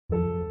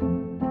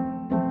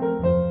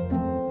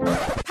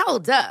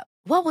Hold up.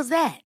 What was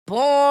that?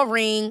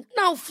 Boring.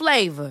 No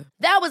flavor.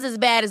 That was as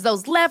bad as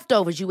those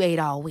leftovers you ate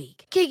all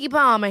week. Keke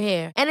Palmer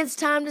here, and it's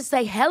time to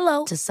say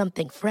hello to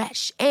something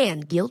fresh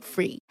and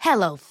guilt-free.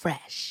 Hello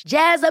Fresh.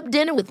 Jazz up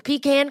dinner with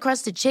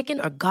pecan-crusted chicken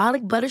or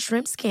garlic butter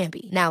shrimp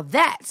scampi. Now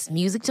that's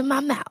music to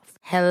my mouth.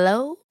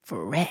 Hello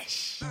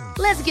Fresh.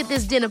 Let's get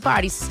this dinner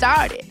party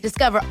started.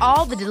 Discover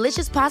all the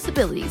delicious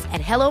possibilities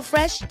at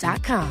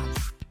hellofresh.com.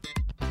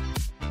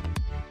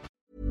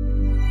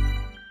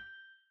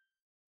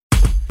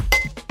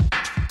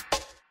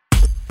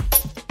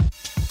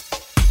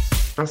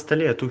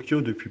 Installé à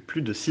Tokyo depuis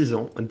plus de 6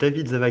 ans,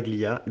 David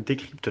Zavaglia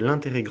décrypte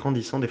l'intérêt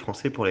grandissant des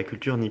Français pour la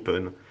culture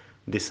nippone.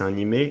 Dessins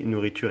animés,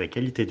 nourriture et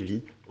qualité de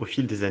vie, au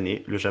fil des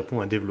années, le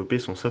Japon a développé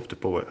son soft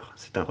power.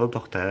 C'est un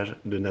reportage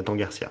de Nathan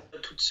Garcia.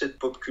 Toute cette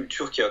pop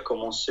culture qui a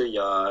commencé il y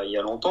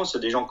a longtemps, c'est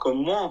des gens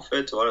comme moi en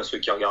fait, voilà, ceux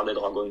qui regardaient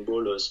Dragon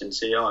Ball,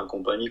 Senseiya et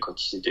compagnie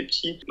quand ils étaient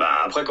petits.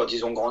 Après quand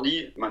ils ont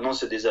grandi, maintenant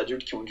c'est des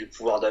adultes qui ont du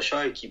pouvoir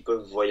d'achat et qui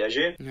peuvent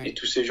voyager. Ouais. Et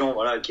tous ces gens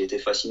voilà qui étaient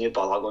fascinés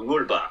par Dragon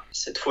Ball,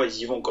 cette fois ils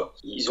y vont quoi.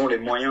 Ils ont les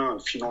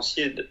moyens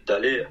financiers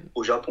d'aller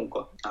au Japon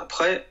quoi.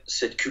 Après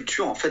cette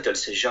culture en fait, elle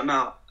s'est jamais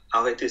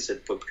arrêter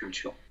cette pop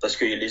culture. Parce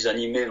que les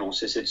animés ont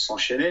cessé de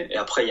s'enchaîner, et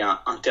après il y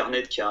a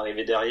Internet qui est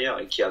arrivé derrière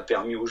et qui a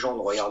permis aux gens de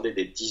regarder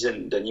des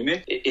dizaines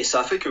d'animés, et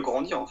ça a fait que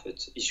grandir en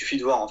fait. Il suffit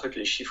de voir en fait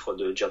les chiffres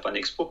de Japan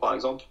Expo par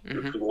exemple,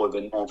 le plus gros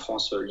événement en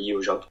France lié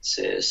au Japon.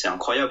 C'est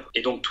incroyable.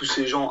 Et donc tous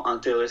ces gens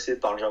intéressés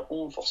par le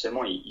Japon,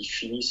 forcément ils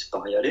finissent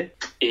par y aller,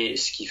 et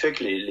ce qui fait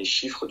que les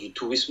chiffres du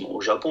tourisme au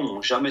Japon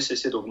n'ont jamais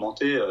cessé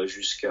d'augmenter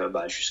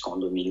jusqu'en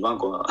 2020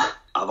 quoi.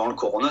 Avant le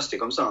corona, c'était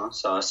comme ça,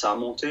 hein. Ça a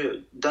monté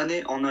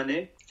d'année en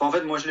année. Enfin, en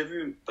fait, moi, je l'ai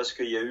vu parce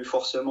qu'il y a eu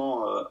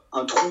forcément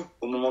un trou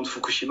au moment de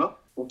Fukushima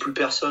où plus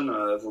personne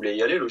voulait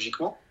y aller,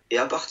 logiquement. Et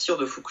à partir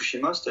de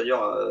Fukushima,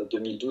 c'est-à-dire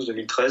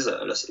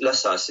 2012-2013, là,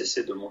 ça a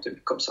cessé de monter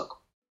comme ça, quoi.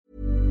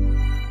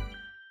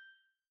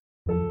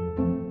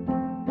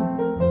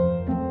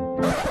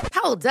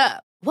 Hold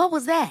up. What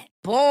was that?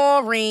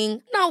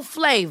 Boring. No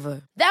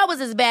flavor. That was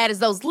as bad as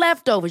those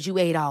leftovers you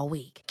ate all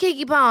week.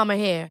 Keke Palmer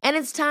here, and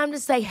it's time to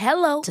say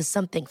hello to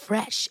something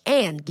fresh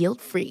and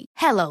guilt-free.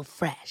 Hello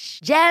Fresh.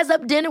 Jazz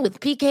up dinner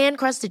with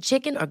pecan-crusted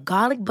chicken or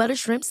garlic butter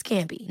shrimp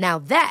scampi. Now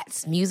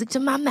that's music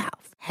to my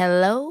mouth.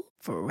 Hello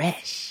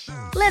Fresh.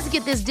 Let's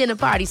get this dinner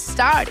party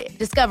started.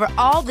 Discover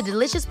all the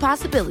delicious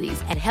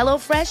possibilities at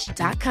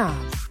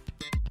hellofresh.com.